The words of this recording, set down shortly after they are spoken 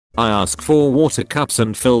I ask for water cups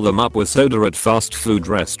and fill them up with soda at fast food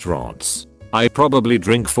restaurants. I probably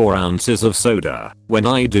drink 4 ounces of soda when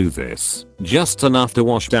I do this, just enough to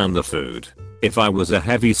wash down the food. If I was a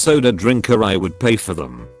heavy soda drinker I would pay for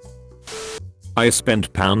them. I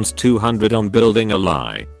spent £200 on building a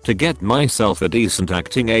lie to get myself a decent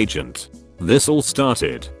acting agent. This all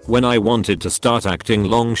started when I wanted to start acting.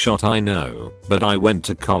 Long shot I know, but I went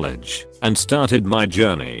to college and started my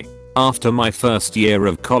journey. After my first year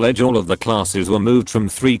of college all of the classes were moved from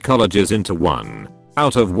 3 colleges into 1.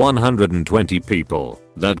 Out of 120 people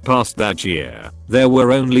that passed that year, there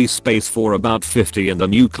were only space for about 50 in the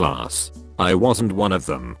new class. I wasn't one of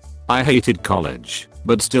them. I hated college,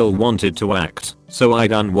 but still wanted to act, so I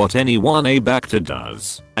done what anyone actor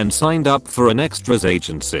does, and signed up for an extras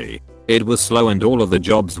agency. It was slow and all of the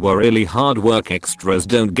jobs were really hard work. Extras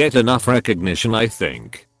don't get enough recognition I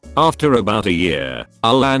think. After about a year,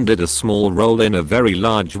 I landed a small role in a very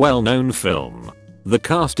large well-known film. The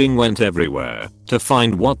casting went everywhere to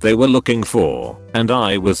find what they were looking for, and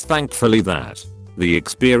I was thankfully that. The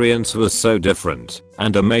experience was so different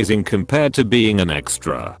and amazing compared to being an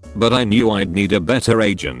extra, but I knew I'd need a better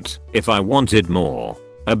agent if I wanted more.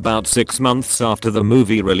 About 6 months after the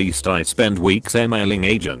movie released I spent weeks emailing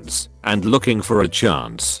agents and looking for a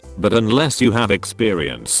chance, but unless you have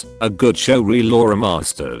experience, a good showreel or a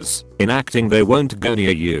master's in acting they won't go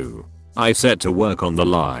near you. I set to work on the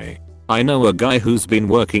lie. I know a guy who's been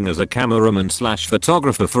working as a cameraman /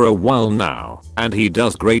 photographer for a while now, and he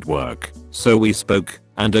does great work, so we spoke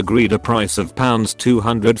and agreed a price of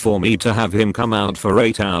 £200 for me to have him come out for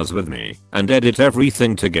 8 hours with me and edit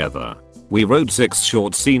everything together. We wrote 6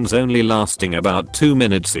 short scenes only lasting about 2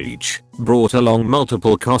 minutes each, brought along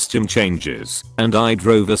multiple costume changes, and I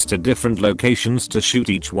drove us to different locations to shoot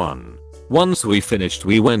each one. Once we finished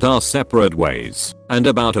we went our separate ways, and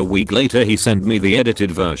about a week later he sent me the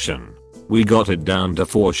edited version. We got it down to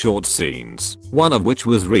 4 short scenes, one of which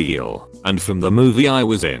was real, and from the movie I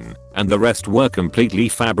was in, and the rest were completely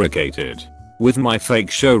fabricated. With my fake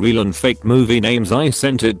showreel and fake movie names I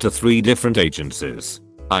sent it to 3 different agencies.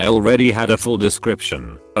 I already had a full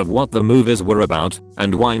description of what the movies were about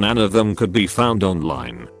and why none of them could be found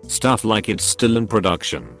online. Stuff like it's still in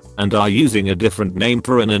production and are using a different name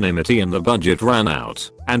for anonymity and the budget ran out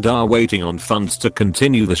and are waiting on funds to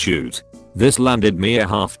continue the shoot. This landed me a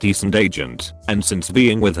half decent agent, and since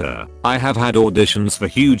being with her, I have had auditions for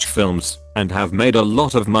huge films and have made a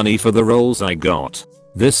lot of money for the roles I got.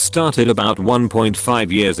 This started about 1.5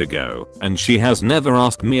 years ago and she has never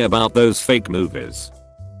asked me about those fake movies.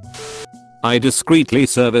 I discreetly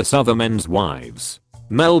service other men's wives.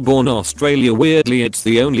 Melbourne, Australia. Weirdly it's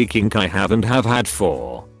the only kink I have and have had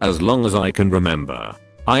for as long as I can remember.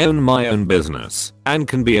 I own my own business and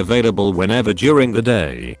can be available whenever during the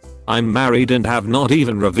day. I'm married and have not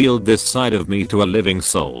even revealed this side of me to a living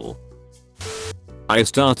soul. I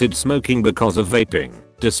started smoking because of vaping.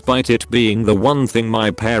 Despite it being the one thing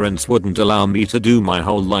my parents wouldn't allow me to do my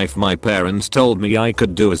whole life, my parents told me I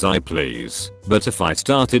could do as I please, but if I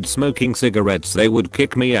started smoking cigarettes they would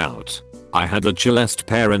kick me out. I had the chillest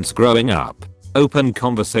parents growing up. Open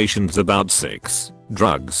conversations about sex,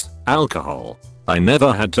 drugs, alcohol. I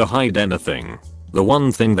never had to hide anything. The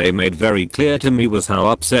one thing they made very clear to me was how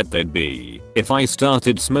upset they'd be if I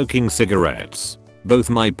started smoking cigarettes.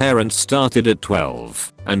 Both my parents started at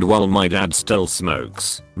 12, and while my dad still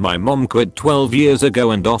smokes, my mom quit 12 years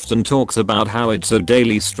ago and often talks about how it's a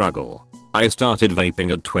daily struggle. I started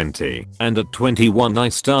vaping at 20, and at 21 I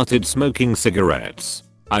started smoking cigarettes.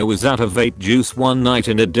 I was out of vape juice one night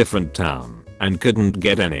in a different town, and couldn't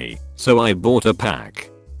get any, so I bought a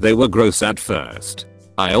pack. They were gross at first.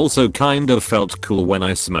 I also kind of felt cool when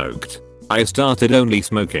I smoked. I started only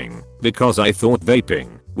smoking because I thought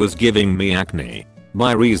vaping was giving me acne.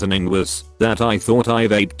 My reasoning was that I thought I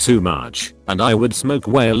vaped too much and I would smoke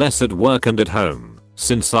way less at work and at home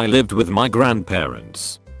since I lived with my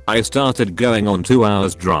grandparents. I started going on 2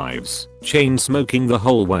 hours drives, chain smoking the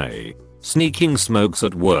whole way, sneaking smokes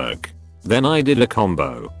at work. Then I did a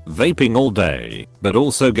combo, vaping all day but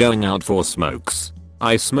also going out for smokes.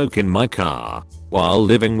 I smoke in my car. While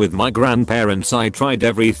living with my grandparents I tried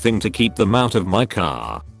everything to keep them out of my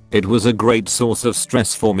car. It was a great source of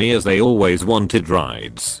stress for me as they always wanted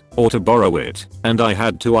rides or to borrow it, and I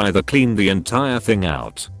had to either clean the entire thing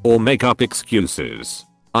out or make up excuses.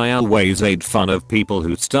 I always made fun of people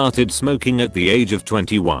who started smoking at the age of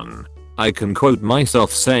 21. I can quote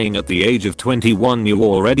myself saying at the age of 21 you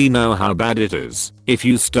already know how bad it is. If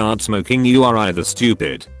you start smoking you are either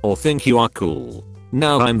stupid or think you are cool.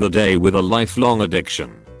 Now I'm the day with a lifelong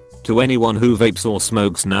addiction. To anyone who vapes or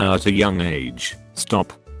smokes now at a young age,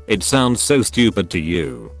 stop. It sounds so stupid to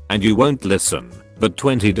you, and you won't listen, but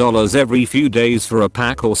 $20 every few days for a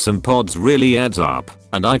pack or some pods really adds up,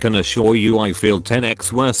 and I can assure you I feel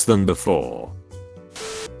 10x worse than before.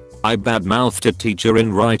 I badmouthed a teacher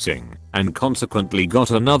in writing, and consequently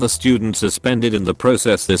got another student suspended in the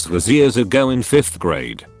process. This was years ago in 5th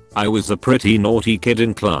grade. I was a pretty naughty kid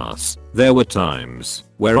in class. There were times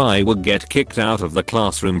where I would get kicked out of the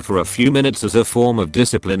classroom for a few minutes as a form of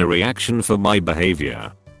disciplinary action for my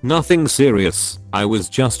behavior. Nothing serious, I was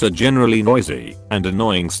just a generally noisy and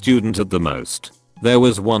annoying student at the most. There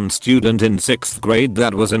was one student in 6th grade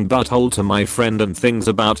that was in butthole to my friend, and things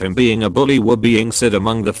about him being a bully were being said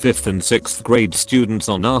among the 5th and 6th grade students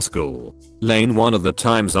on our school lane. One of the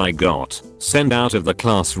times I got sent out of the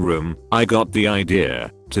classroom, I got the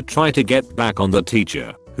idea to try to get back on the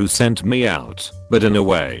teacher who sent me out, but in a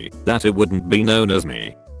way that it wouldn't be known as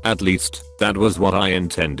me. At least, that was what I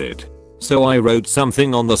intended. So I wrote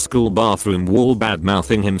something on the school bathroom wall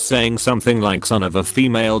badmouthing him, saying something like "son of a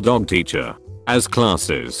female dog teacher." As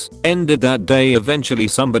classes ended that day, eventually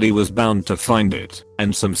somebody was bound to find it,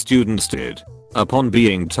 and some students did. Upon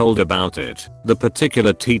being told about it, the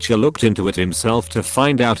particular teacher looked into it himself to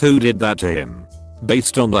find out who did that to him.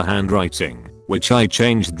 Based on the handwriting, which I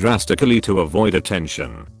changed drastically to avoid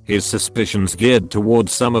attention, his suspicions geared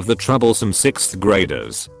towards some of the troublesome 6th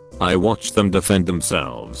graders. I watched them defend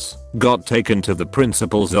themselves, got taken to the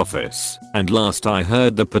principal's office, and last I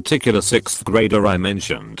heard the particular 6th grader I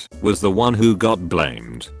mentioned was the one who got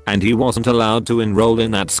blamed, and he wasn't allowed to enroll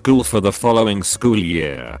in that school for the following school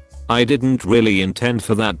year. I didn't really intend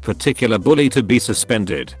for that particular bully to be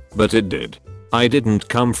suspended, but it did. I didn't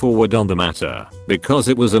come forward on the matter because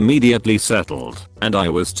it was immediately settled, and I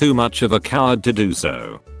was too much of a coward to do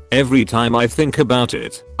so. Every time I think about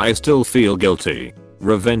it, I still feel guilty.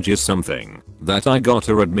 Revenge is something that I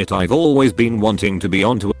gotta admit I've always been wanting to be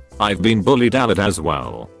onto. I've been bullied at it as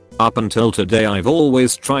well. Up until today I've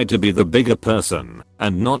always tried to be the bigger person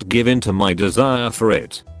and not give in to my desire for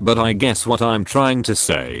it, but I guess what I'm trying to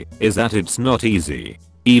say is that it's not easy.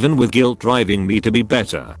 Even with guilt driving me to be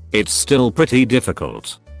better, it's still pretty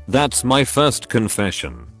difficult. That's my first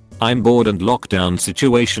confession. I'm bored and lockdown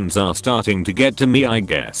situations are starting to get to me, I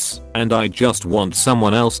guess, and I just want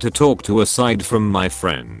someone else to talk to aside from my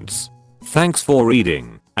friends. Thanks for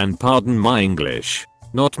reading, and pardon my English,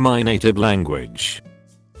 not my native language.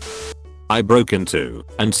 I broke into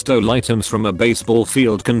and stole items from a baseball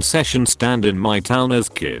field concession stand in my town as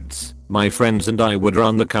kids. My friends and I would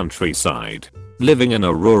run the countryside. Living in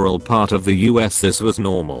a rural part of the US, this was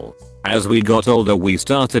normal. As we got older we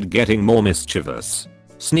started getting more mischievous.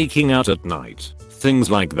 Sneaking out at night,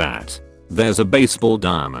 things like that. There's a baseball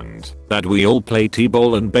diamond that we all play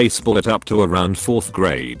t-ball and baseball at up to around 4th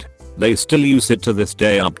grade. They still use it to this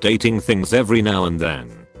day, updating things every now and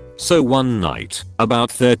then. So one night,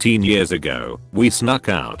 about 13 years ago, we snuck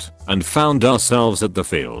out and found ourselves at the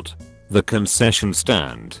field. The concession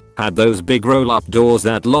stand had those big roll-up doors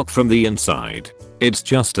that lock from the inside. It's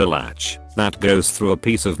just a latch that goes through a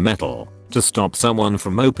piece of metal to stop someone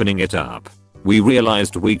from opening it up. We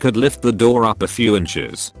realized we could lift the door up a few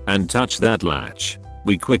inches and touch that latch.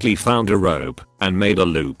 We quickly found a rope and made a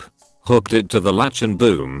loop, hooked it to the latch, and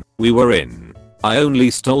boom, we were in. I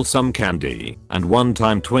only stole some candy and one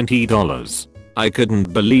time $20. I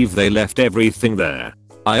couldn't believe they left everything there.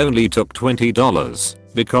 I only took $20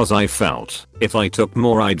 because I felt if I took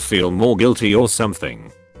more I'd feel more guilty or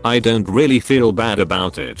something. I don't really feel bad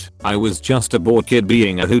about it. I was just a bored kid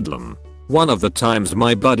being a hoodlum. One of the times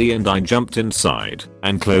my buddy and I jumped inside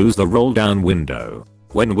and closed the roll down window.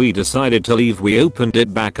 When we decided to leave we opened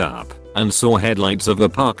it back up and saw headlights of a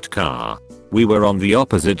parked car. We were on the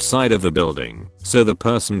opposite side of the building, so the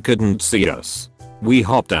person couldn't see us. We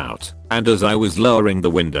hopped out, and as I was lowering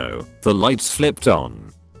the window, the lights flipped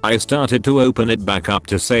on. I started to open it back up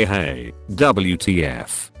to say, "Hey,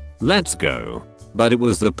 WTF. Let's go." But it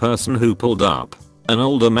was the person who pulled up. An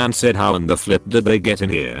older man said, "How in the flip did they get in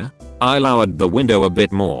here?" I lowered the window a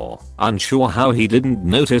bit more, unsure how he didn't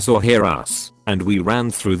notice or hear us, and we ran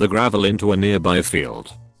through the gravel into a nearby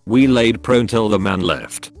field. We laid prone till the man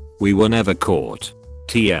left. We were never caught.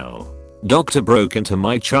 TL. Doctor broke into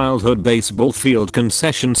my childhood baseball field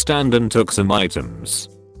concession stand and took some items.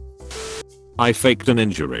 I faked an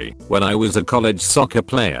injury when I was a college soccer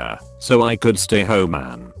player so I could stay home,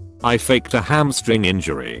 man. I faked a hamstring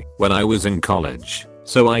injury when I was in college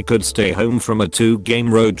so I could stay home from a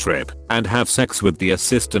 2-game road trip and have sex with the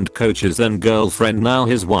assistant coach's then girlfriend, now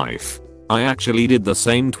his wife. I actually did the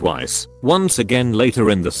same twice, once again later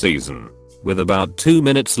in the season. With about 2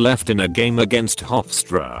 minutes left in a game against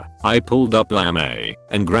Hofstra, I pulled up Lame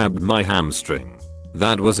and grabbed my hamstring.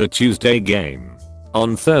 That was a Tuesday game.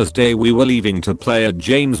 On Thursday we were leaving to play at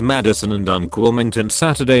James Madison and Uncle Wilmington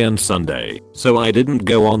Saturday and Sunday, so I didn't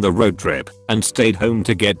go on the road trip and stayed home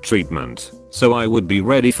to get treatment, so I would be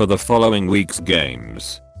ready for the following week's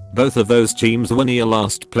games. Both of those teams were near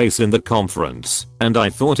last place in the conference, and I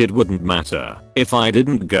thought it wouldn't matter if I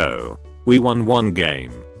didn't go. We won one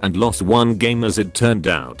game and lost one game as it turned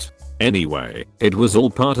out. Anyway, it was all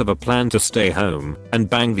part of a plan to stay home and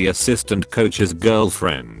bang the assistant coach's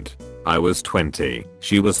girlfriend. I was 20,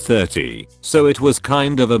 she was 30, so it was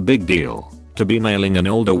kind of a big deal to be nailing an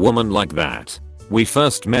older woman like that. We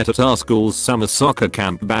first met at our school's summer soccer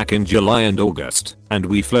camp back in July and August, and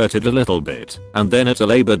we flirted a little bit, and then at a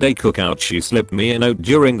Labor Day cookout she slipped me a note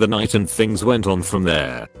during the night and things went on from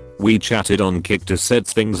there. We chatted on Kik to set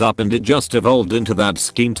things up and it just evolved into that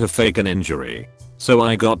scheme to fake an injury. So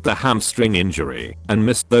I got the hamstring injury and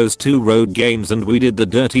missed those 2 road games, and we did the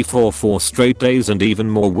dirty for 4 straight days, and even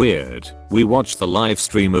more weird, we watched the live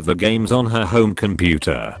stream of the games on her home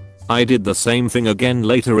computer. I did the same thing again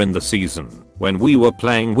later in the season when we were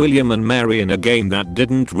playing William and Mary in a game that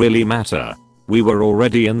didn't really matter. We were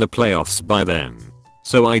already in the playoffs by then.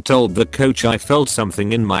 So I told the coach I felt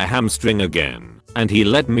something in my hamstring again, and he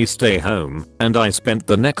let me stay home, and I spent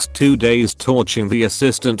the next 2 days torching the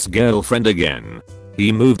assistant's girlfriend again.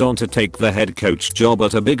 He moved on to take the head coach job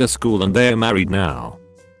at a bigger school and they're married now.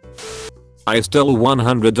 I stole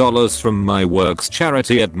 $100 from my work's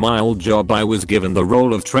charity. At my old job I was given the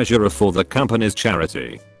role of treasurer for the company's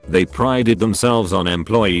charity. They prided themselves on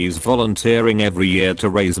employees volunteering every year to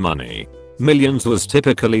raise money. Millions was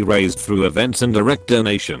typically raised through events and direct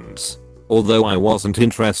donations. Although I wasn't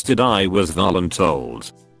interested, I was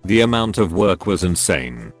voluntold. The amount of work was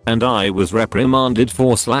insane, and I was reprimanded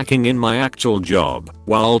for slacking in my actual job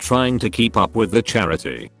while trying to keep up with the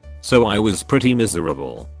charity. So I was pretty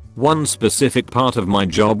miserable. One specific part of my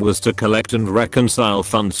job was to collect and reconcile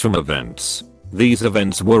funds from events. These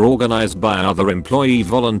events were organized by other employee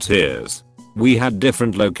volunteers. We had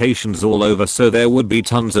different locations all over, so there would be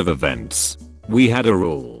tons of events. We had a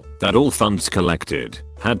rule that all funds collected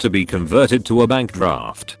had to be converted to a bank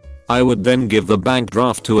draft. I would then give the bank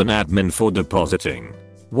draft to an admin for depositing.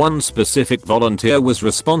 One specific volunteer was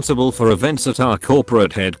responsible for events at our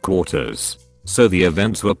corporate headquarters, so the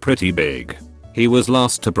events were pretty big. He was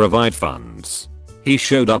last to provide funds. He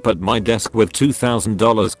showed up at my desk with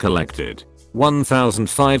 $2,000 collected,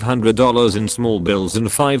 $1,500 in small bills and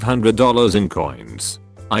 $500 in coins.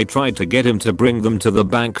 I tried to get him to bring them to the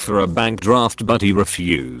bank for a bank draft, but he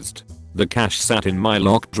refused. The cash sat in my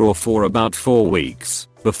locked drawer for about 4 weeks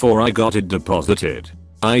before I got it deposited.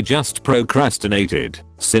 I just procrastinated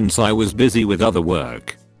since I was busy with other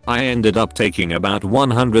work. I ended up taking about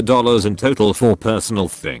 $100 in total for personal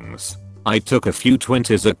things. I took a few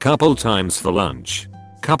 20s a couple times for lunch.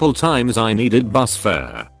 Couple times I needed bus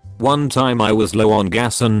fare. One time I was low on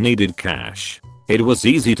gas and needed cash. It was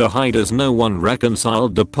easy to hide as no one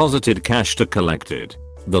reconciled deposited cash to collected.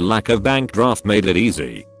 The lack of bank draft made it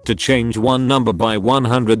easy to change one number by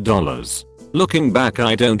 $100. Looking back,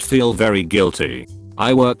 I don't feel very guilty.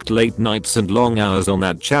 I worked late nights and long hours on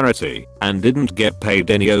that charity and didn't get paid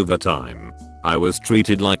any overtime. I was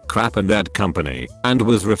treated like crap in that company and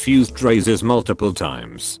was refused raises multiple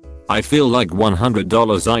times. I feel like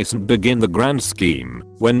 $100 isn't big in the grand scheme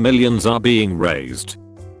when millions are being raised.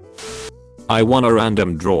 I won a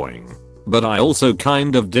random drawing, but I also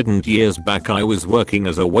kind of didn't. Years back I was working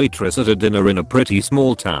as a waitress at a dinner in a pretty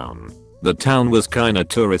small town. The town was kinda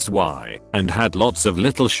tourist-y and had lots of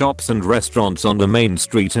little shops and restaurants on the main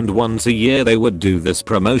street, and once a year they would do this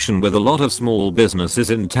promotion with a lot of small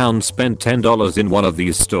businesses in town spent $10 in one of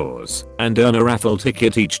these stores and earn a raffle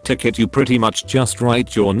ticket. Each ticket you pretty much just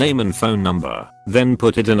write your name and phone number, then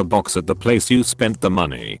put it in a box at the place you spent the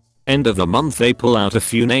money. End of the month they pull out a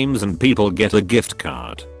few names and people get a gift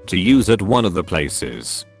card to use at one of the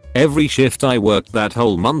places. Every shift I worked that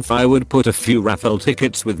whole month I would put a few raffle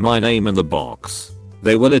tickets with my name in the box.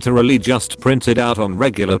 They were literally just printed out on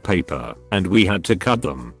regular paper and we had to cut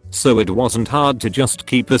them, so it wasn't hard to just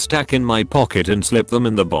keep a stack in my pocket and slip them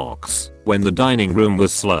in the box when the dining room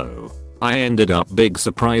was slow. I ended up big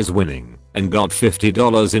surprise winning and got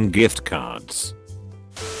 $50 in gift cards.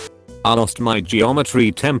 I lost my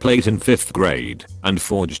geometry template in 5th grade and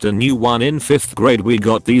forged a new one in 5th grade. We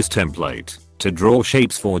got these template to draw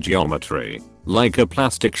shapes for geometry, like a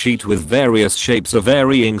plastic sheet with various shapes of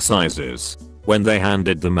varying sizes. When they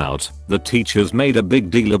handed them out, the teachers made a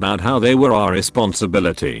big deal about how they were our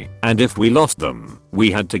responsibility, and if we lost them,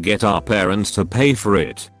 we had to get our parents to pay for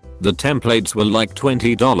it. The templates were like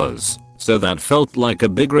 $20, so that felt like a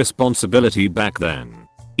big responsibility back then.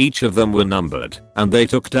 Each of them were numbered, and they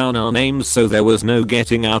took down our names so there was no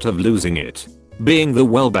getting out of losing it. Being the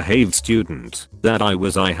well-behaved student that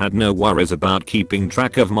I had no worries about keeping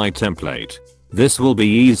track of my template. This will be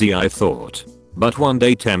easy, I thought. But one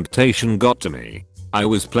day temptation got to me. I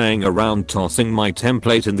was playing around tossing my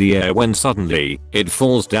template in the air when suddenly, it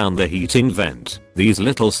falls down the heating vent, these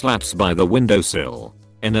little slats by the windowsill.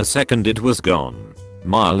 In a second it was gone.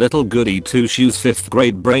 My little goody two-shoes 5th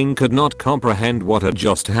grade brain could not comprehend what had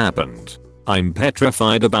just happened. I'm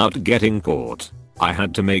petrified about getting caught. I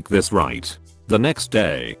had to make this right. The next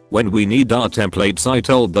day, when we need our templates, I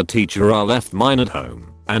told the teacher I left mine at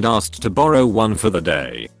home and asked to borrow one for the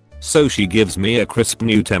day. So she gives me a crisp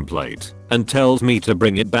new template and tells me to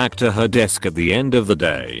bring it back to her desk at the end of the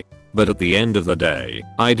day. But at the end of the day,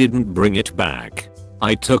 I didn't bring it back.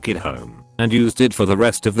 I took it home and used it for the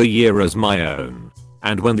rest of the year as my own.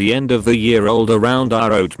 And when the end of the year rolled around, I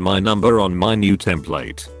wrote my number on my new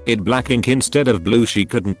template. In black ink instead of blue. She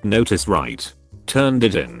couldn't notice, right? Turned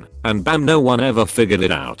it in, and bam, no one ever figured it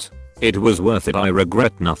out. It was worth it. I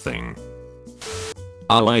regret nothing.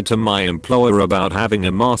 I lied to my employer about having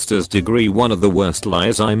a master's degree, one of the worst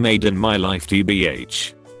lies I made in my life,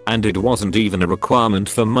 tbh. And it wasn't even a requirement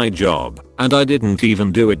for my job, and I didn't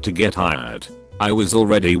even do it to get hired. I was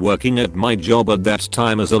already working at my job at that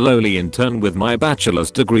time as a lowly intern with my bachelor's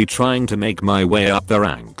degree, trying to make my way up the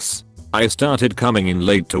ranks. I started coming in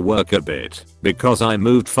late to work a bit because I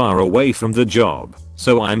moved far away from the job,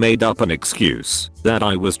 so I made up an excuse that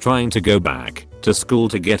I was trying to go back to school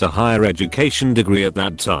to get a higher education degree. At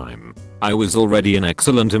that time, I was already an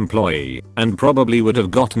excellent employee and probably would have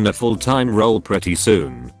gotten a full-time role pretty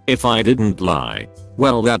soon if I didn't lie.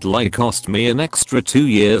 Well, that lie cost me an extra 2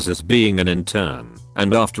 years as being an intern,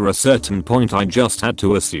 and after a certain point I just had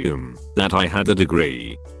to assume that I had a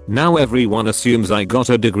degree. Now everyone assumes I got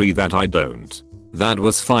a degree that I don't. That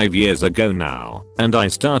was 5 years ago now, and I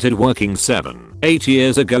started working 7-8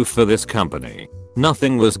 years ago for this company.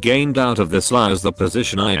 Nothing was gained out of this lie, as the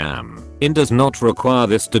position I am in does not require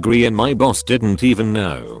this degree, and my boss didn't even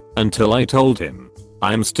know until I told him.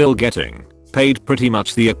 I'm still getting paid pretty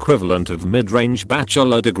much the equivalent of mid-range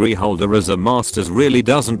bachelor degree holder, as a master's really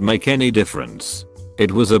doesn't make any difference.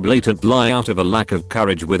 It was a blatant lie out of a lack of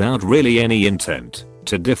courage without really any intent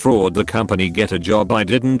to defraud the company, get a job I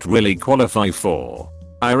didn't really qualify for.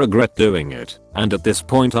 I regret doing it, and at this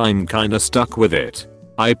point I'm kinda stuck with it.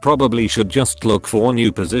 I probably should just look for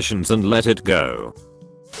new positions and let it go.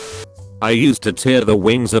 I used to tear the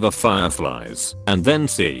wings of a fireflies and then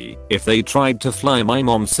see if they tried to fly. My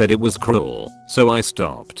mom said it was cruel, so I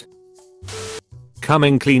stopped.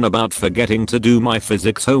 Coming clean about forgetting to do my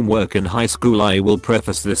physics homework in high school. I will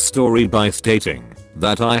preface this story by stating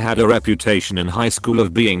that I had a reputation in high school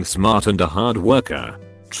of being smart and a hard worker.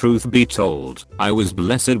 Truth be told, I was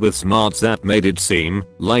blessed with smarts that made it seem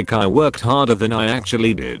like I worked harder than I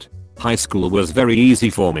actually did. High school was very easy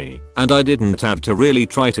for me, and I didn't have to really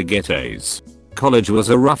try to get A's. College was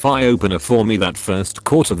a rough eye-opener for me that first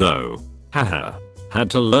quarter though. Haha. Had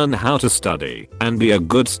to learn how to study and be a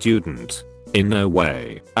good student. In no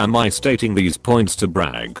way am I stating these points to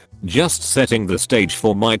brag, just setting the stage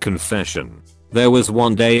for my confession. There was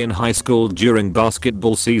one day in high school during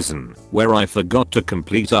basketball season where I forgot to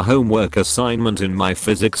complete a homework assignment in my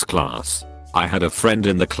physics class. I had a friend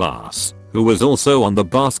in the class who was also on the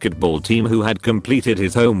basketball team who had completed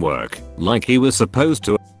his homework like he was supposed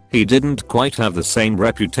to. He didn't quite have the same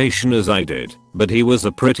reputation as I did, but he was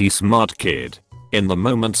a pretty smart kid. In the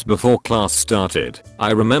moments before class started,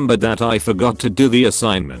 I remembered that I forgot to do the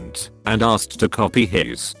assignment and asked to copy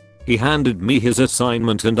his. He handed me his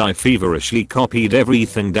assignment and I feverishly copied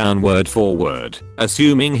everything down word for word,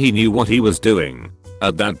 assuming he knew what he was doing.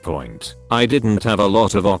 At that point, I didn't have a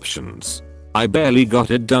lot of options. I barely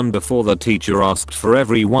got it done before the teacher asked for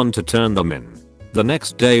everyone to turn them in. The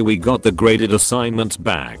next day we got the graded assignments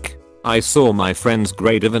back. I saw my friend's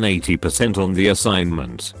grade of an 80% on the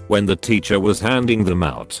assignment when the teacher was handing them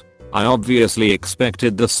out. I obviously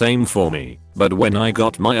expected the same for me, but when I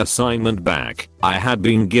got my assignment back, I had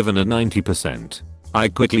been given a 90%. I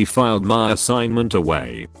quickly filed my assignment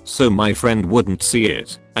away so my friend wouldn't see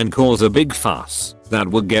it and cause a big fuss that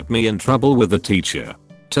would get me in trouble with the teacher.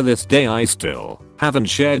 To this day I still haven't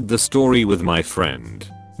shared the story with my friend.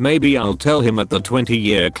 Maybe I'll tell him at the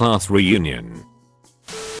 20-year class reunion.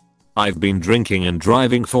 I've been drinking and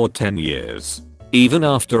driving for 10 years. Even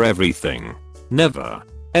after everything. Never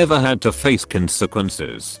ever had to face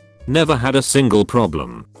consequences. Never had a single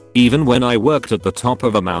problem. Even when I worked at the top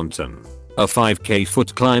of a mountain. A 5k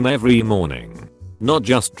foot climb every morning. Not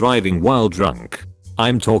just driving while drunk.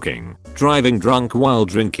 I'm talking driving drunk while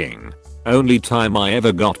drinking. Only time I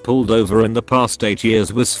ever got pulled over in the past 8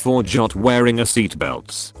 years was for not wearing a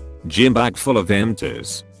seatbelt. Gym bag full of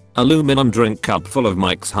empties. Aluminum drink cup full of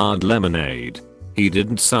Mike's Hard Lemonade. He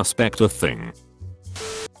didn't suspect a thing.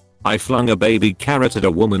 I flung a baby carrot at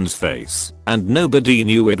a woman's face, and nobody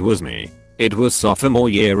knew it was me. It was sophomore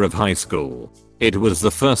year of high school. It was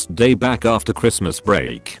the first day back after Christmas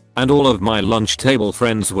break, and all of my lunch table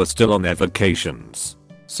friends were still on their vacations.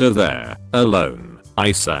 So there, alone,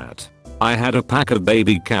 I sat. I had a pack of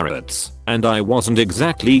baby carrots, and I wasn't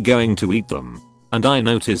exactly going to eat them. And I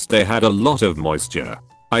noticed they had a lot of moisture.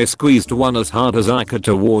 I squeezed one as hard as I could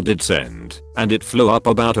toward its end, and it flew up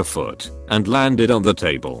about a foot, and landed on the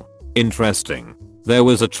table. Interesting. There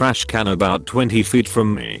was a trash can about 20 feet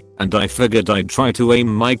from me, and I figured I'd try to aim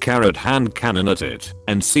my carrot hand cannon at it,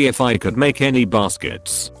 and see if I could make any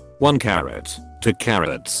baskets. 1 carrot, 2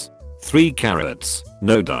 carrots, 3 carrots,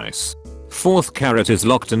 no dice. 4th carrot is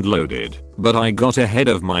locked and loaded, but I got ahead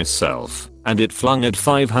of myself, and it flung at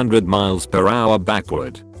 500 miles per hour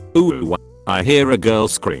backward. Ooh, I hear a girl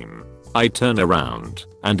scream. I turn around,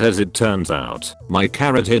 and as it turns out, my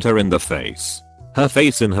carrot hit her in the face. Her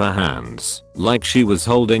face in her hands, like she was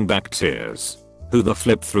holding back tears. Who the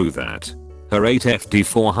flip threw that? Her 8FD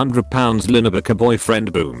 400 pounds Linebacker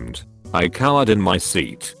boyfriend boomed. I cowered in my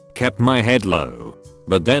seat, kept my head low.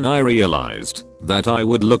 But then I realized that I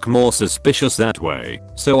would look more suspicious that way,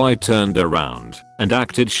 so I turned around and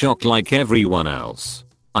acted shocked like everyone else.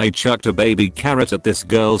 I chucked a baby carrot at this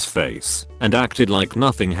girl's face and acted like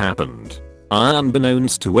nothing happened. I,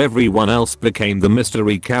 unbeknownst to everyone else, became the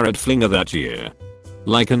mystery carrot flinger that year.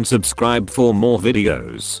 Like and subscribe for more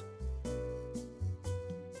videos.